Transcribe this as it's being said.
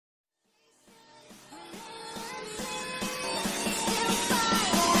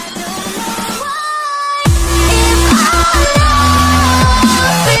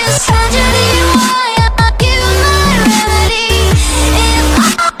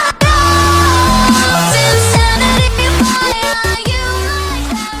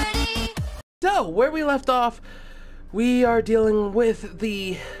left off, we are dealing with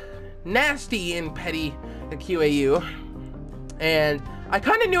the nasty and petty QAU. And I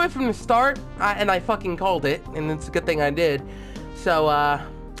kind of knew it from the start, and I fucking called it, and it's a good thing I did. So,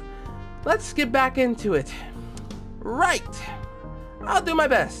 let's get back into it. Right. I'll do my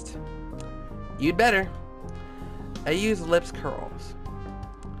best. You'd better. I use lips curls.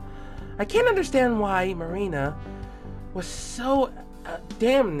 I can't understand why Marina was so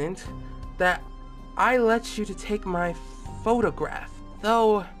adamant that I let you to take my photograph,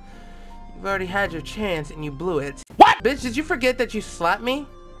 though you've already had your chance and you blew it. What? Bitch, did you forget that you slapped me?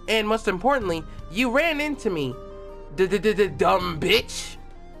 And most importantly, you ran into me. Dumb bitch.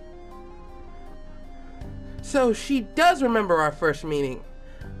 So she does remember our first meeting.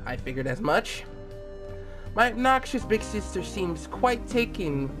 I figured as much. My obnoxious big sister seems quite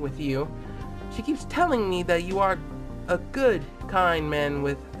taken with you. She keeps telling me that you are a good, kind man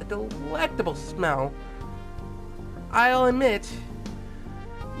with a delectable smell. I'll admit,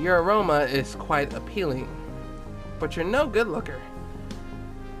 your aroma is quite appealing, but you're no good looker.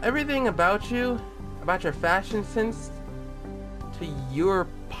 Everything about you, about your fashion sense, to your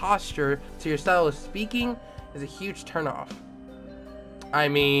posture, to your style of speaking, is a huge turnoff. I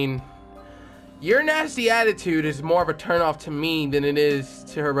mean, your nasty attitude is more of a turnoff to me than it is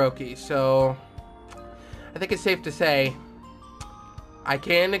to Hiroki, so I think it's safe to say I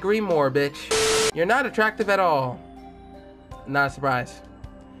can't agree more, bitch. You're not attractive at all. Not a surprise.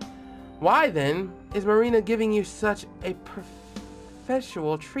 Why then is Marina giving you such a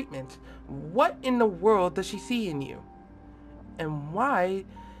professional treatment? What in the world does she see in you? And why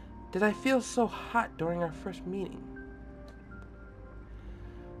did I feel so hot during our first meeting?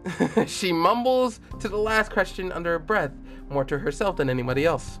 She mumbles to the last question under her breath, more to herself than anybody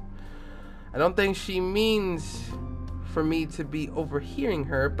else. I don't think she means for me to be overhearing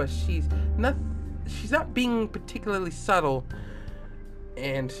her, but she's not being particularly subtle,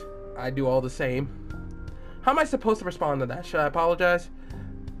 and I do all the same. How am I supposed to respond to that? Should I apologize?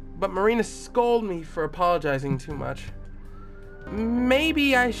 But Marina scolded me for apologizing too much.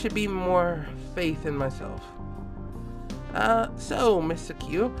 Maybe I should be more faith in myself. So, Mr.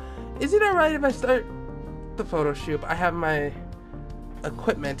 Q, is it alright if I start the photo shoot? I have my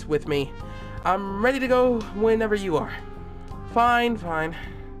equipment with me. I'm ready to go whenever you are. Fine, fine.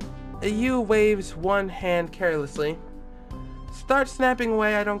 Yu waves one hand carelessly. Start snapping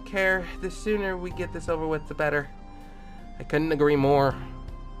away, I don't care. The sooner we get this over with, the better. I couldn't agree more.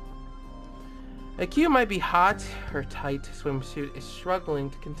 Q might be hot. Her tight swimsuit is struggling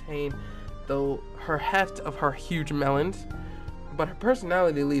to contain her heft of her huge melons, but her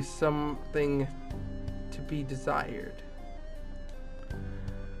personality leaves something to be desired.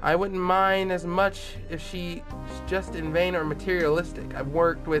 I wouldn't mind as much if she's just in vain or materialistic. I've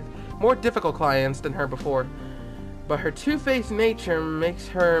worked with more difficult clients than her before, but her two-faced nature makes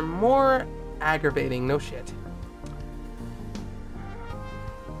her more aggravating, no shit.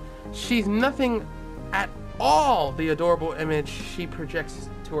 She's nothing at all the adorable image she projects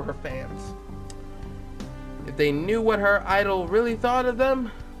to her fans. If they knew what her idol really thought of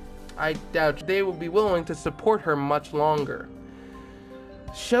them, I doubt they would be willing to support her much longer.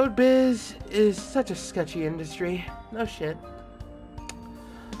 Showbiz is such a sketchy industry. No shit.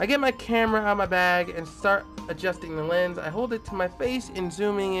 I get my camera out of my bag and start adjusting the lens. I hold it to my face and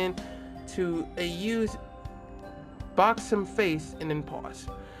zooming in to a used buxom face and then pause.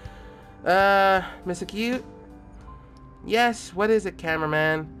 Mr. Q? Yes, what is it,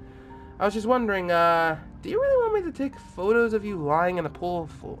 cameraman? I was just wondering, do you really want me to take photos of you lying in a pool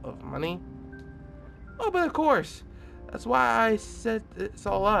full of money? Oh, but of course. That's why I set this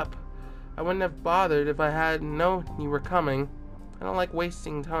all up. I wouldn't have bothered if I had known you were coming. I don't like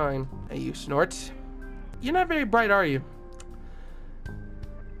wasting time. Hey, you snorts. You're not very bright, are you?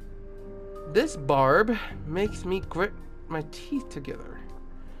 This barb makes me grit my teeth together.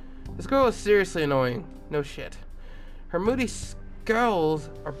 This girl is seriously annoying. No shit. Her moody skulls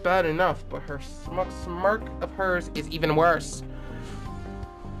are bad enough, but her smirk of hers is even worse.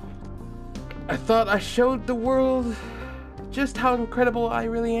 I thought I showed the world just how incredible I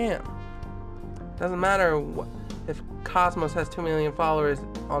really am. Doesn't matter if Cosmos has 2 million followers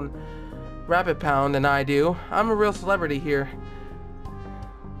on Rapid Pound and I do. I'm a real celebrity here.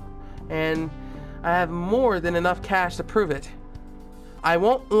 And I have more than enough cash to prove it. I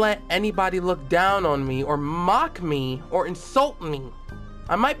won't let anybody look down on me or mock me or insult me.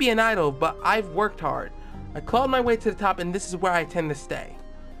 I might be an idol, but I've worked hard. I clawed my way to the top, and this is where I tend to stay.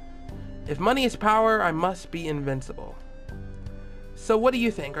 If money is power, I must be invincible. So what do you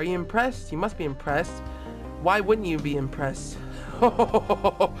think? Are you impressed? You must be impressed. Why wouldn't you be impressed?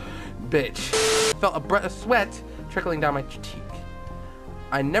 Bitch. felt a breath of sweat trickling down my cheek.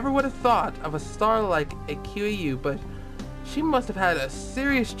 I never would have thought of a star like a QAU, but she must have had a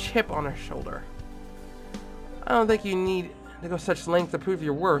serious chip on her shoulder. I don't think you need to go such lengths to prove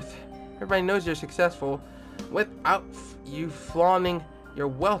your worth. Everybody knows you're successful without you flaunting your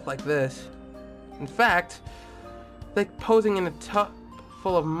wealth like this. In fact, like posing in a tub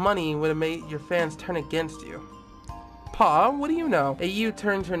full of money would have made your fans turn against you. Pa, what do you know? AU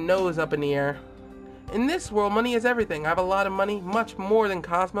turns her nose up in the air. In this world, money is everything. I have a lot of money, much more than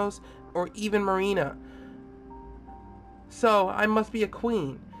Cosmos or even Marina. So, I must be a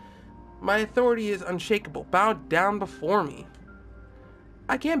queen. My authority is unshakable. Bow down before me.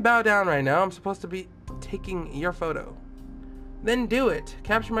 I can't bow down right now. I'm supposed to be taking your photo. Then do it.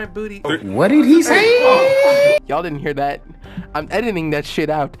 Capture my booty. What did he say? Y'all didn't hear that. I'm editing that shit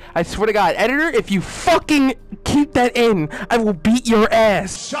out. I swear to God, editor, if you fucking keep that in, I will beat your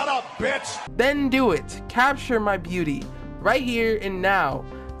ass. Shut up, bitch! Then do it. Capture my beauty. Right here and now.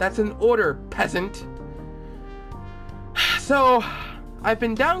 That's an order, peasant. So, I've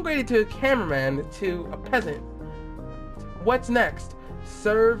been downgraded to a cameraman to a peasant. What's next?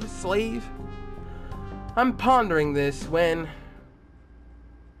 Serve, slave? I'm pondering this when...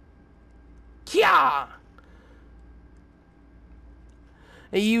 Kya!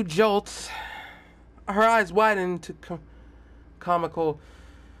 AU jolts. Her eyes widen to comical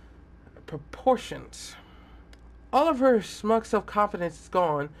proportions. All of her smug self-confidence is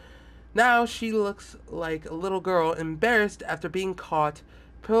gone. Now she looks like a little girl embarrassed after being caught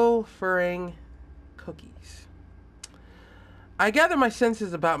pilfering cookies. I gather my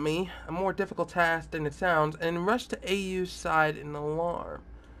senses about me, a more difficult task than it sounds, and rush to AU's side in alarm.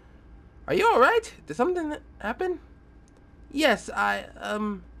 Are you alright? Did something happen? Yes, I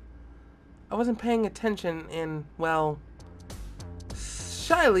wasn't paying attention and, well,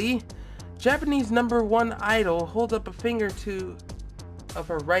 shyly, Japanese #1 idol holds up a finger of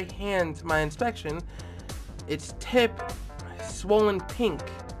her right hand to my inspection. Its tip swollen pink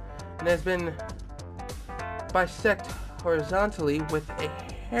and has been bisected horizontally with a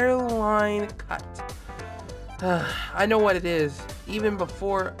hairline cut. I know what it is, even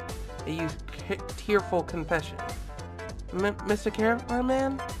before I use tearful confession. Mr.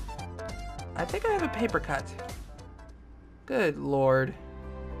 Cameraman? I think I have a paper cut. Good lord.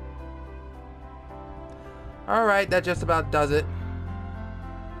 Alright, that just about does it.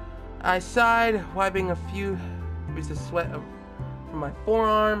 I sighed, wiping a few beads of sweat from my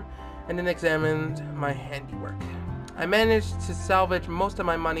forearm, and then examined my handiwork. I managed to salvage most of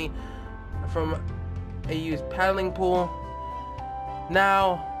my money from AU's paddling pool.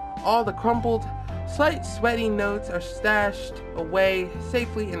 Now, all the crumpled, slight sweaty notes are stashed away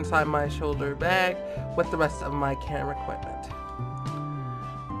safely inside my shoulder bag with the rest of my camera equipment.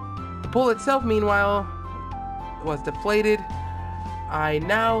 The pool itself, meanwhile, was deflated. I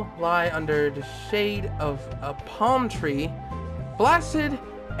now lie under the shade of a palm tree, blasted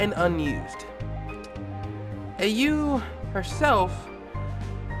and unused. AU herself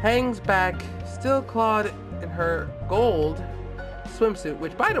hangs back, still clad in her gold swimsuit,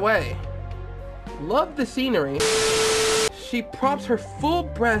 which, by the way, love the scenery. She props her full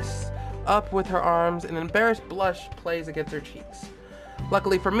breasts up with her arms, and an embarrassed blush plays against her cheeks.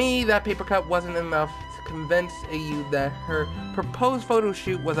 Luckily for me, that paper cut wasn't enough to convince AU that her proposed photo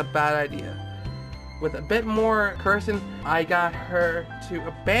shoot was a bad idea. With a bit more coercion, I got her to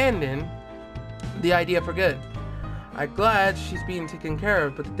abandon the idea for good. I'm glad she's being taken care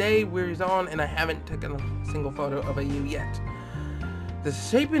of, but the day wears on and I haven't taken a single photo of AU yet. This is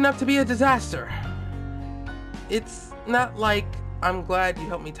shaping up to be a disaster. It's not like I'm glad you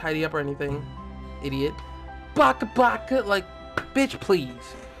helped me tidy up or anything, idiot. Baka, like, bitch,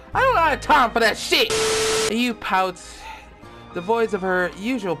 please. I don't have time for that shit. AU pouts, devoid of her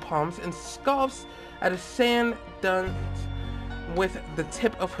usual palms, and scoffs at a sand dune with the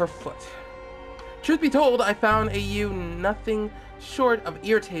tip of her foot. Truth be told, I found AU nothing short of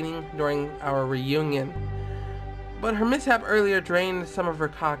irritating during our reunion, but her mishap earlier drained some of her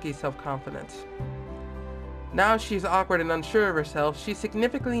cocky self-confidence. Now she's awkward and unsure of herself, she's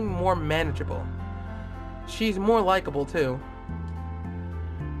significantly more manageable. She's more likable too.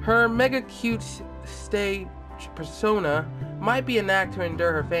 Her mega cute stage persona might be an act to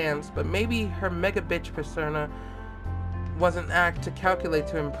endure her fans, but maybe her mega bitch persona was an act to calculate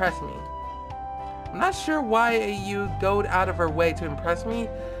to impress me. I'm not sure why AU goes out of her way to impress me,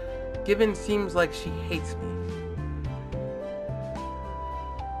 given seems like she hates me.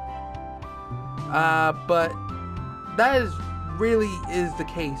 But that really is the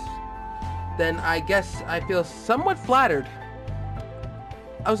case. Then I guess I feel somewhat flattered.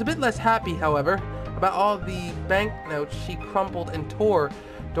 I was a bit less happy, however. about all the banknotes she crumpled and tore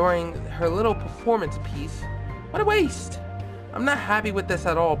during her little performance piece. What a waste! I'm not happy with this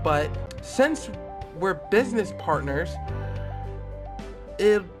at all, but since we're business partners,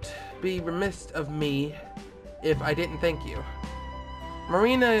 it'd be remiss of me if I didn't thank you.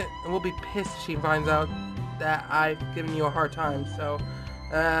 Marina will be pissed if she finds out that I've given you a hard time, so,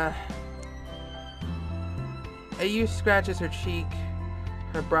 Ayu scratches her cheek,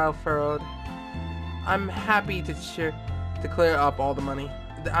 her brow furrowed. I'm happy to clear up all the money.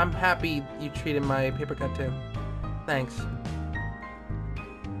 I'm happy you treated my paper cut too. Thanks.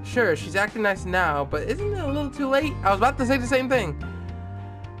 Sure, she's acting nice now, but isn't it a little too late? I was about to say the same thing.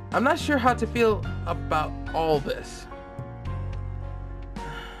 I'm not sure how to feel about all this.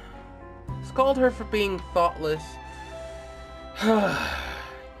 Scold her for being thoughtless.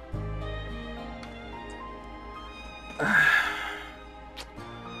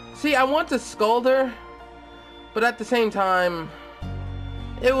 See, I want to scold her, but at the same time,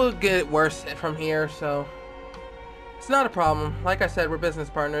 it will get worse from here, so it's not a problem. Like I said, we're business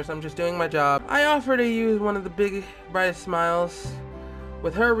partners. I'm just doing my job. I offer to use one of the big, brightest smiles.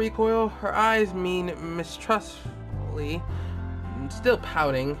 With her recoil, her eyes mean mistrustfully, still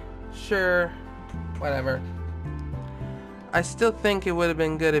pouting. Sure, whatever. I still think it would have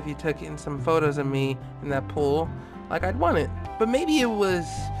been good if you took in some photos of me in that pool, like I'd want it. But maybe it was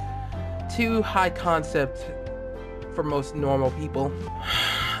too high concept for most normal people.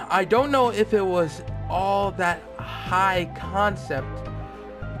 I don't know if it was all that high concept,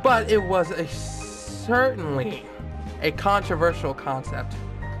 but it was certainly a controversial concept.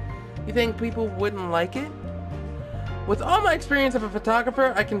 You think people wouldn't like it? With all my experience of a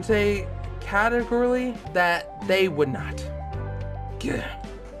photographer, I can say categorically that they would not. Gah.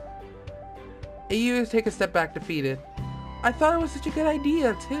 You take a step back defeated. I thought it was such a good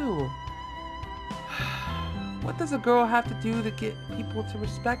idea too. What does a girl have to do to get people to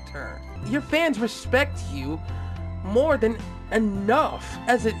respect her? Your fans respect you more than enough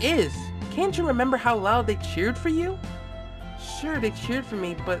as it is. Can't you remember how loud they cheered for you? Sure, they cheered for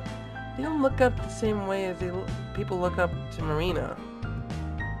me, but they don't look up the same way as people look up to Marina.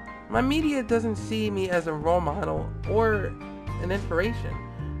 My media doesn't see me as a role model or an inspiration.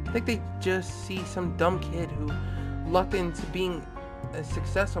 I think they just see some dumb kid who lucked into being a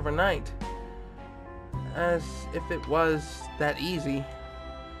success overnight. As if it was that easy.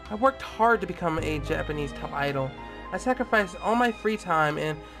 I worked hard to become a Japanese top idol. I sacrificed all my free time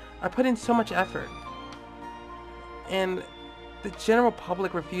and I put in so much effort. And the general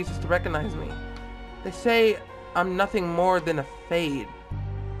public refuses to recognize me. They say I'm nothing more than a fade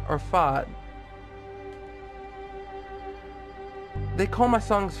or fad. They call my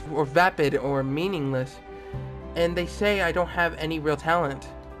songs or vapid or meaningless, and they say I don't have any real talent.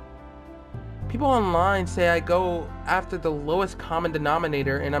 People online say I go after the lowest common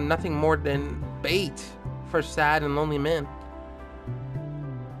denominator and I'm nothing more than bait for sad and lonely men.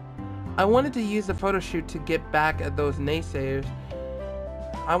 I wanted to use the photo shoot to get back at those naysayers.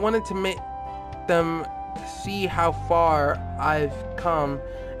 I wanted to make them see how far I've come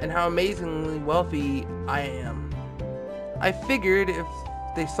and how amazingly wealthy I am. I figured if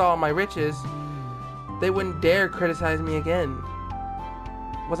they saw my riches, they wouldn't dare criticize me again.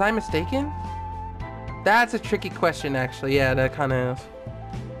 Was I mistaken? That's a tricky question, actually. Yeah, that kind of...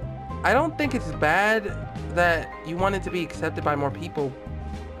 I don't think it's bad that you wanted to be accepted by more people.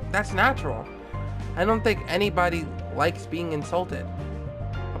 That's natural. I don't think anybody likes being insulted.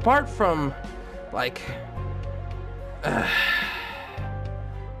 Apart from, like,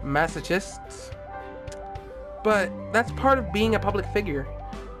 masochists. But that's part of being a public figure.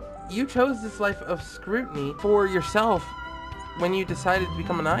 You chose this life of scrutiny for yourself when you decided to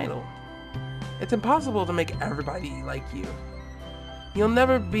become an idol. It's impossible to make everybody like you. You'll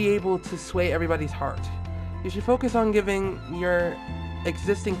never be able to sway everybody's heart. You should focus on giving your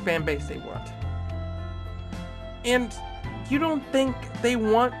existing fan base they want. And you don't think they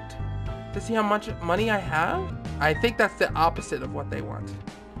want to see how much money I have? I think that's the opposite of what they want.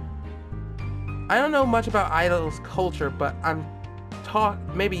 I don't know much about idols culture, but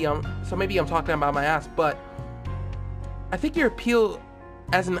maybe I'm talking about my ass, but I think your appeal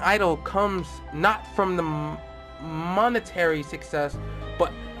as an idol comes not from the monetary success,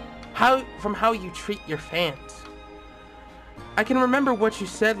 but from how you treat your fans. I can remember what you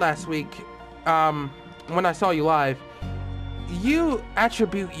said last week when I saw you live. You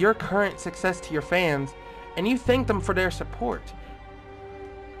attribute your current success to your fans, and you thank them for their support.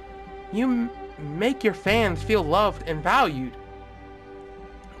 You make your fans feel loved and valued.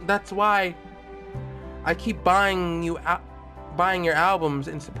 That's why I keep buying your albums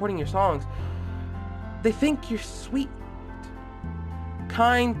and supporting your songs. They think you're sweet,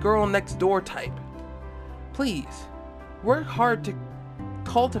 kind girl next door type. Please, work hard to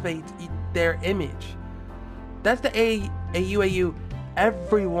cultivate their image. That's the AU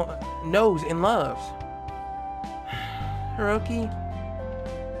everyone knows and loves. Hiroki?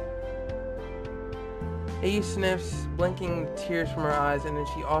 AU sniffs, blinking tears from her eyes, and then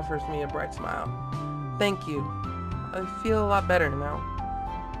she offers me a bright smile. Thank you. I feel a lot better now.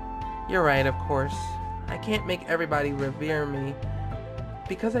 You're right, of course. I can't make everybody revere me,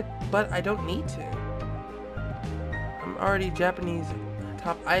 but I don't need to. I'm already Japanese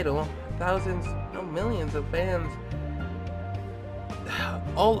top idol. Thousands, no millions of fans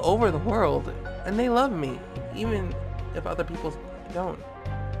all over the world, and they love me, even if other people don't.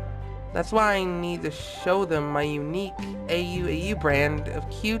 That's why I need to show them my unique AU brand of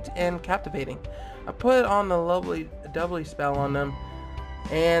cute and captivating. I put on the lovely doubly spell on them,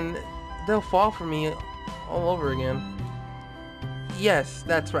 and they'll fall for me all over again. Yes,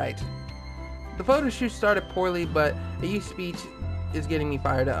 that's right. The photo shoot started poorly, but AU's speech is getting me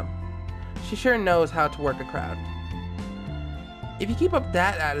fired up. She sure knows how to work a crowd. If you keep up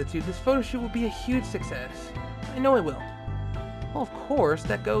that attitude, this photo shoot will be a huge success. I know it will. Well, of course,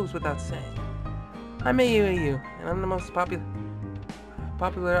 that goes without saying. I'm AU, and I'm the most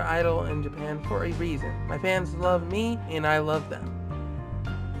popular idol in Japan for a reason. My fans love me, and I love them.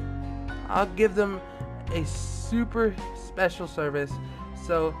 I'll give them a super special service,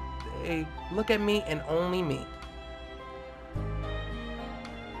 so they look at me and only me.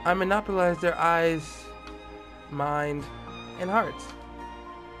 I monopolize their eyes, mind, and hearts.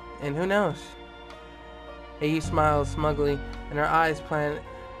 And who knows? AU smiles smugly, and her eyes plant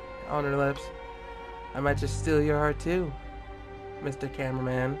on her lips. I might just steal your heart too, Mr.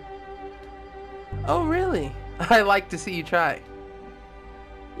 Cameraman. Oh, really? I like to see you try.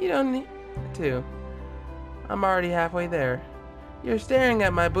 You don't need to. I'm already halfway there. You're staring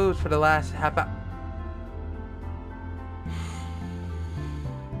at my boobs for the last half hour.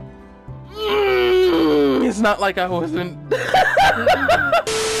 It's not like I wasn't.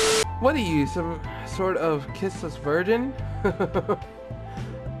 What are you, some sort of kissless virgin?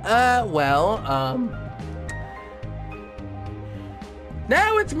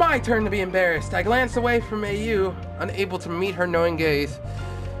 Now it's my turn to be embarrassed. I glanced away from AU, unable to meet her knowing gaze.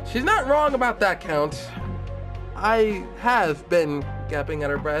 She's not wrong about that count. I have been gapping at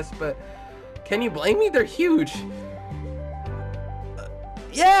her breasts, but can you blame me? They're huge.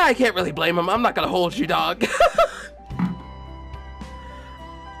 Yeah, I can't really blame them. I'm not gonna hold you, dog.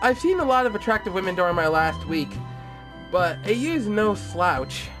 I've seen a lot of attractive women during my last week, but AU's no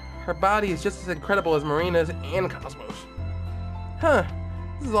slouch. Her body is just as incredible as Marina's and Cosmo's. Huh,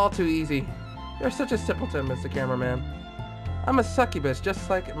 this is all too easy. You're such a simpleton, Mr. Cameraman. I'm a succubus just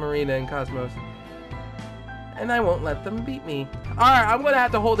like Marina and Cosmos, and I won't let them beat me. Alright, I'm gonna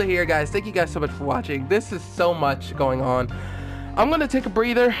have to hold it here, guys. Thank you guys so much for watching. This is so much going on. I'm gonna take a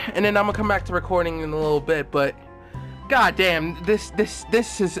breather, and then I'm gonna come back to recording in a little bit, but god damn, this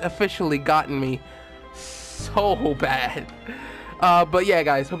has officially gotten me so bad. But yeah,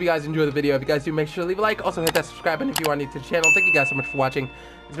 guys, hope you guys enjoy the video. If you guys do, make sure to leave a like. Also hit that subscribe button if you are new to the channel. Thank you guys so much for watching.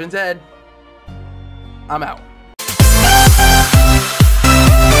 It's been Zed. I'm out.